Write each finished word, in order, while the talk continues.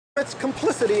its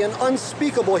complicity in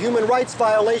unspeakable human rights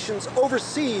violations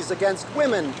overseas against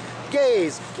women,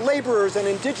 gays, laborers, and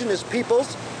indigenous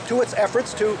peoples, to its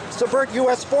efforts to subvert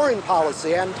U.S. foreign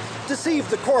policy and deceive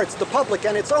the courts, the public,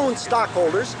 and its own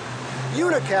stockholders,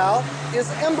 Unocal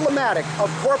is emblematic of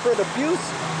corporate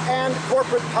abuse and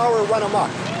corporate power run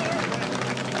amok.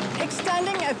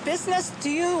 Extending a business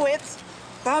deal with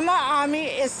Burma Army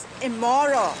is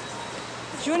immoral.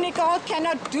 Unocal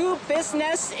cannot do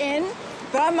business in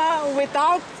Burma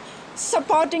without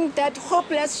supporting that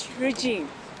hopeless regime.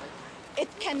 It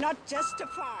cannot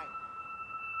justify.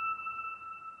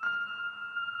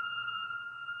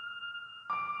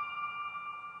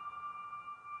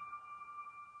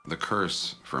 The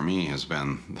curse for me has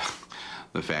been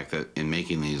the fact that in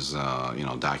making these,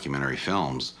 documentary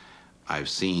films, I've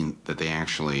seen that they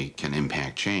actually can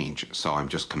impact change. So I'm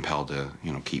just compelled to,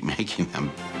 keep making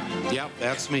them. Yep,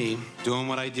 that's me, doing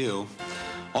what I do.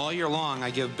 All year long, I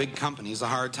give big companies a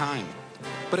hard time.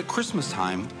 But at Christmas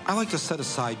time, I like to set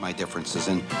aside my differences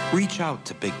and reach out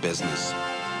to big business,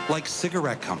 like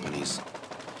cigarette companies.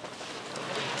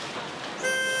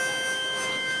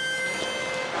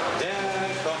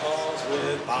 Deck the halls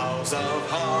with boughs of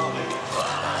holly.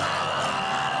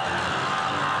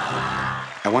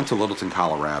 I went to Littleton,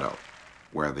 Colorado,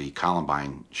 where the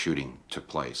Columbine shooting took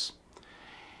place.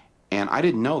 And I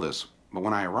didn't know this, but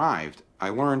when I arrived, I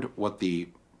learned what the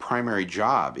primary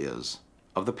job is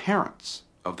of the parents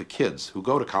of the kids who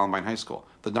go to Columbine High School.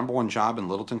 The #1 job in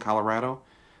Littleton, Colorado,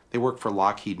 they work for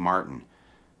Lockheed Martin,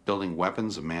 building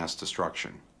weapons of mass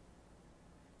destruction.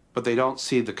 But they don't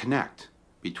see the connect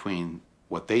between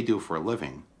what they do for a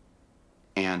living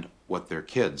and what their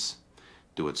kids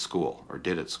do at school or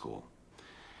did at school.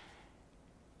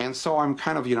 And so I'm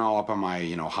kind of, up on my,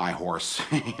 high horse,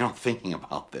 thinking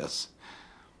about this.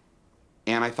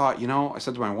 And I thought, I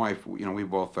said to my wife, we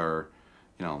both are,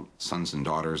 sons and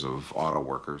daughters of auto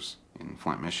workers in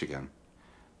Flint, Michigan.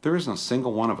 There isn't a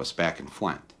single one of us back in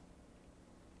Flint,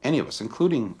 any of us,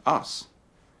 including us,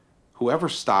 who ever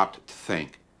stopped to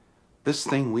think, this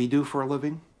thing we do for a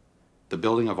living, the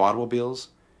building of automobiles,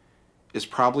 is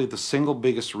probably the single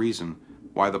biggest reason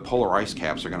why the polar ice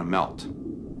caps are going to melt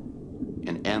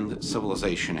and end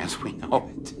civilization as we know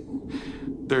it.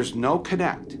 There's no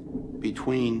connect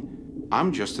between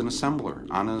I'm just an assembler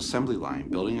on an assembly line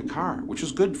building a car, which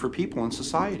is good for people in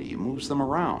society. It moves them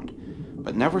around.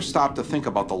 But never stop to think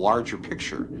about the larger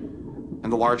picture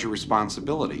and the larger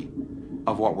responsibility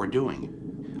of what we're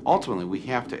doing. Ultimately, we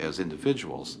have to, as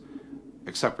individuals,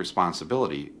 accept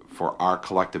responsibility for our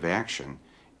collective action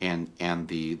and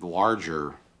the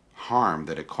larger harm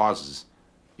that it causes,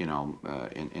 in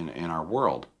our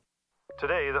world.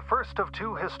 Today, the first of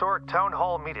 2 historic town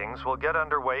hall meetings will get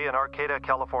underway in Arcata,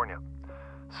 California.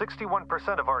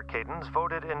 61% of Arcadans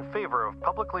voted in favor of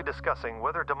publicly discussing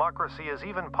whether democracy is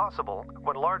even possible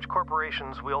when large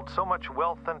corporations wield so much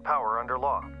wealth and power under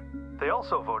law. They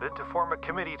also voted to form a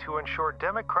committee to ensure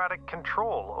democratic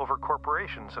control over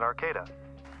corporations in Arcata.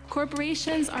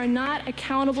 Corporations are not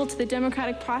accountable to the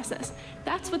democratic process.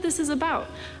 That's what this is about.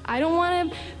 I don't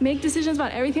want to make decisions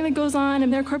about everything that goes on in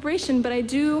their corporation, but I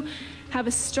do have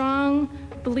a strong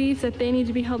belief that they need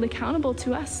to be held accountable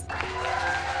to us.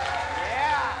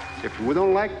 If we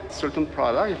don't like certain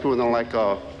product, if we don't like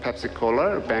Pepsi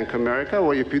Cola or Bank of America,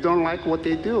 or if you don't like what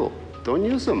they do, don't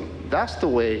use them. That's the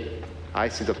way I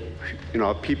see the,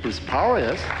 people's power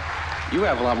is. You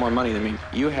have a lot more money than me.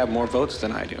 You have more votes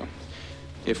than I do.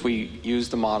 If we use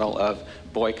the model of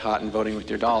boycott and voting with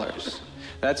your dollars,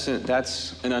 that's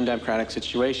an undemocratic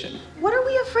situation. What are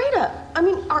we afraid of? I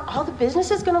mean, are all the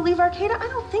businesses going to leave Arcata? I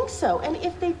don't think so. And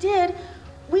if they did,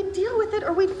 we'd deal with it,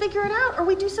 or we'd figure it out, or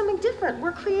we'd do something different.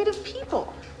 We're creative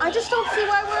people. I just don't see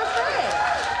why we're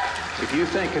afraid. If you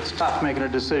think it's tough making a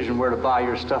decision where to buy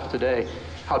your stuff today,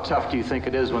 how tough do you think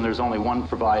it is when there's only one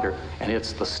provider, and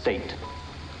it's the state?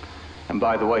 And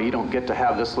by the way, you don't get to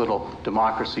have this little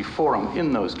democracy forum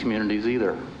in those communities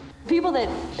either. People that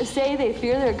say they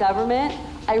fear their government,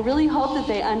 I really hope that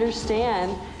they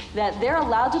understand that they're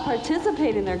allowed to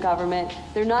participate in their government.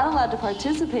 They're not allowed to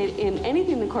participate in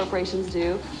anything the corporations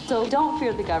do. So don't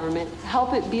fear the government.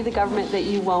 Help it be the government that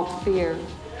you won't fear.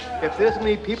 If this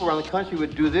many people around the country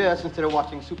would do this instead of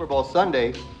watching Super Bowl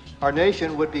Sunday, our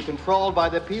nation would be controlled by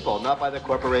the people, not by the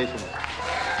corporations.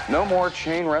 No more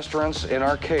chain restaurants in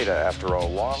Arcata after a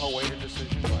long-awaited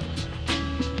decision by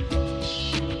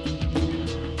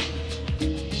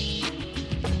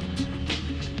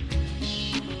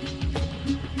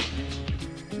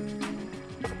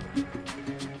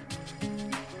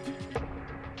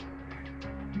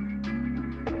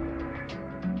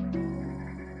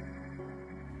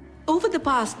Over the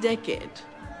past decade,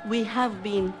 we have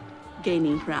been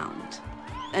gaining ground.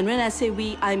 And when I say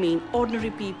we, I mean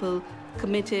ordinary people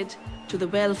committed to the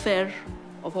welfare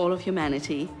of all of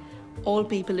humanity, all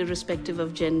people irrespective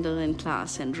of gender and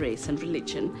class and race and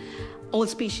religion, all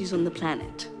species on the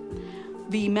planet.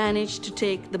 We managed to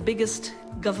take the biggest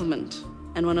government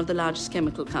and one of the largest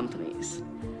chemical companies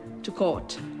to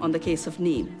court on the case of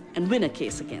Neem and win a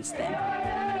case against them.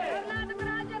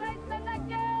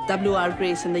 W.R.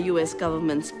 Grace and the US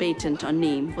government's patent on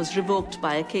Neem was revoked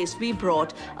by a case we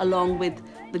brought along with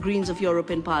the Greens of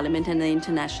Europe in Parliament and the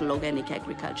International Organic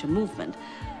Agriculture Movement.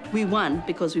 We won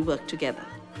because we worked together.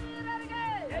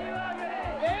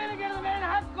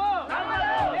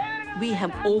 We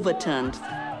have overturned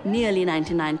nearly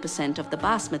 99% of the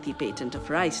basmati patent of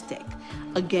rice tech.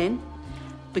 Again,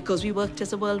 because we worked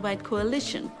as a worldwide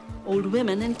coalition. Old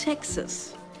women in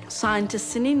Texas,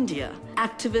 scientists in India,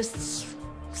 activists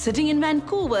sitting in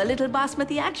Vancouver, a little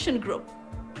basmati action group.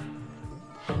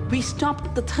 We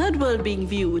stopped the third world being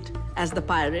viewed as the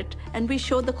pirate, and we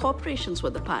showed the corporations were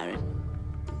the pirate.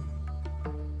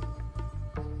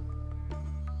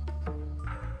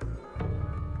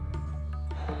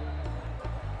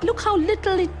 Look how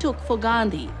little it took for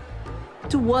Gandhi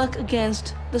to work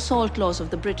against the salt laws of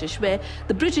the British, where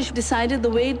the British decided the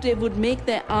way they would make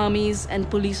their armies and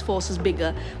police forces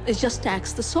bigger is just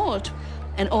tax the salt.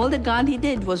 And all that Gandhi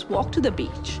did was walk to the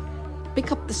beach,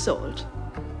 pick up the salt,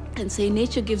 and say,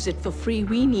 nature gives it for free,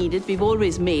 we need it, we've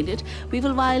always made it, we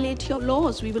will violate your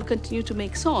laws, we will continue to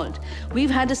make salt. We've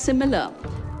had a similar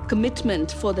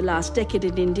commitment for the last decade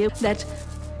in India that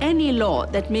any law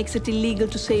that makes it illegal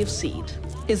to save seed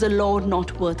is a law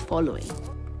not worth following.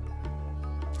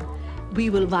 We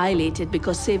will violate it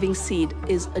because saving seed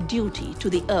is a duty to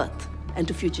the earth and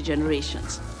to future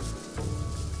generations.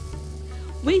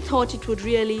 We thought it would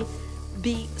really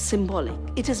be symbolic.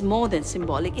 It is more than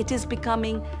symbolic. It is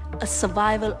becoming a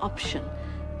survival option.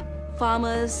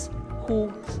 Farmers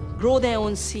who grow their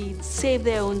own seeds, save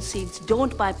their own seeds,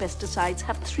 don't buy pesticides,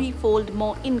 have threefold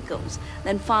more incomes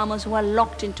than farmers who are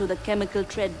locked into the chemical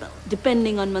treadmill,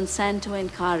 depending on Monsanto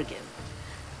and Cargill.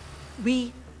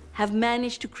 We have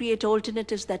managed to create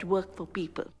alternatives that work for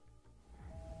people.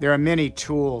 There are many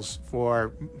tools for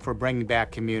bringing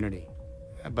back community.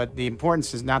 But the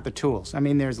importance is not the tools. I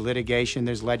mean, there's litigation,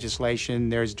 there's legislation,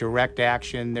 there's direct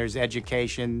action, there's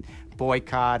education,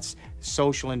 boycotts,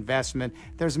 social investment.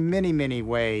 There's many, many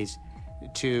ways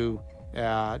to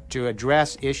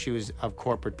address issues of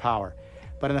corporate power.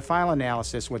 But in the final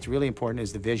analysis, what's really important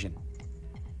is the vision.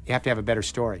 You have to have a better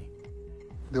story.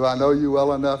 Do I know you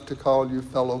well enough to call you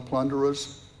fellow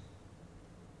plunderers?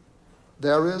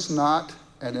 There is not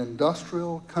an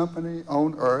industrial company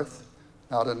on earth,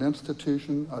 not an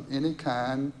institution of any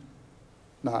kind,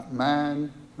 not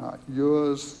mine, not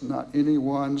yours, not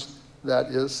anyone's, that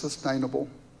is sustainable.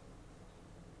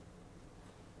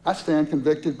 I stand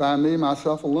convicted by me,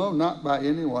 myself alone, not by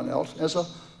anyone else, as a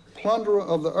plunderer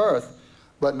of the earth,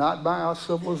 but not by our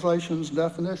civilization's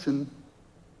definition.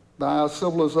 By our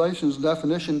civilization's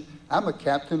definition, I'm a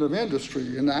captain of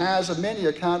industry, in the eyes of many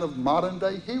a kind of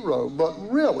modern-day hero, but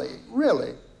really,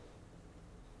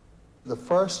 the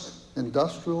first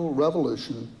industrial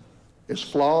revolution is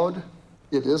flawed,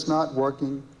 it is not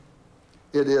working,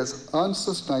 it is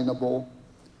unsustainable,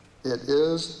 it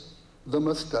is the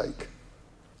mistake.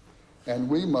 And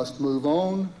we must move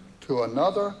on to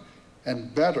another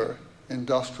and better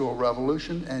industrial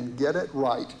revolution and get it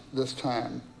right this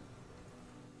time.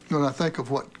 When I think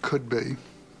of what could be,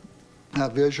 I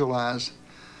visualize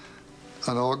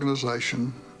an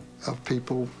organization of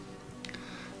people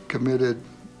committed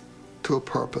to a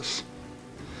purpose.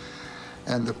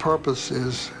 And the purpose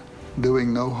is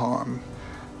doing no harm.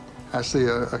 I see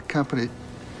a company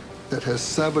that has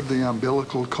severed the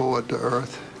umbilical cord to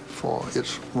earth for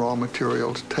its raw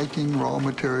materials, taking raw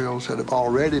materials that have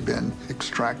already been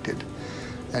extracted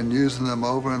and using them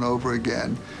over and over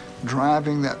again,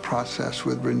 driving that process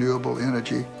with renewable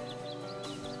energy.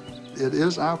 It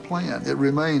is our plan, it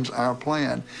remains our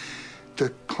plan to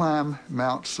climb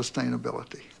Mount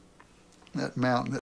Sustainability, that mountain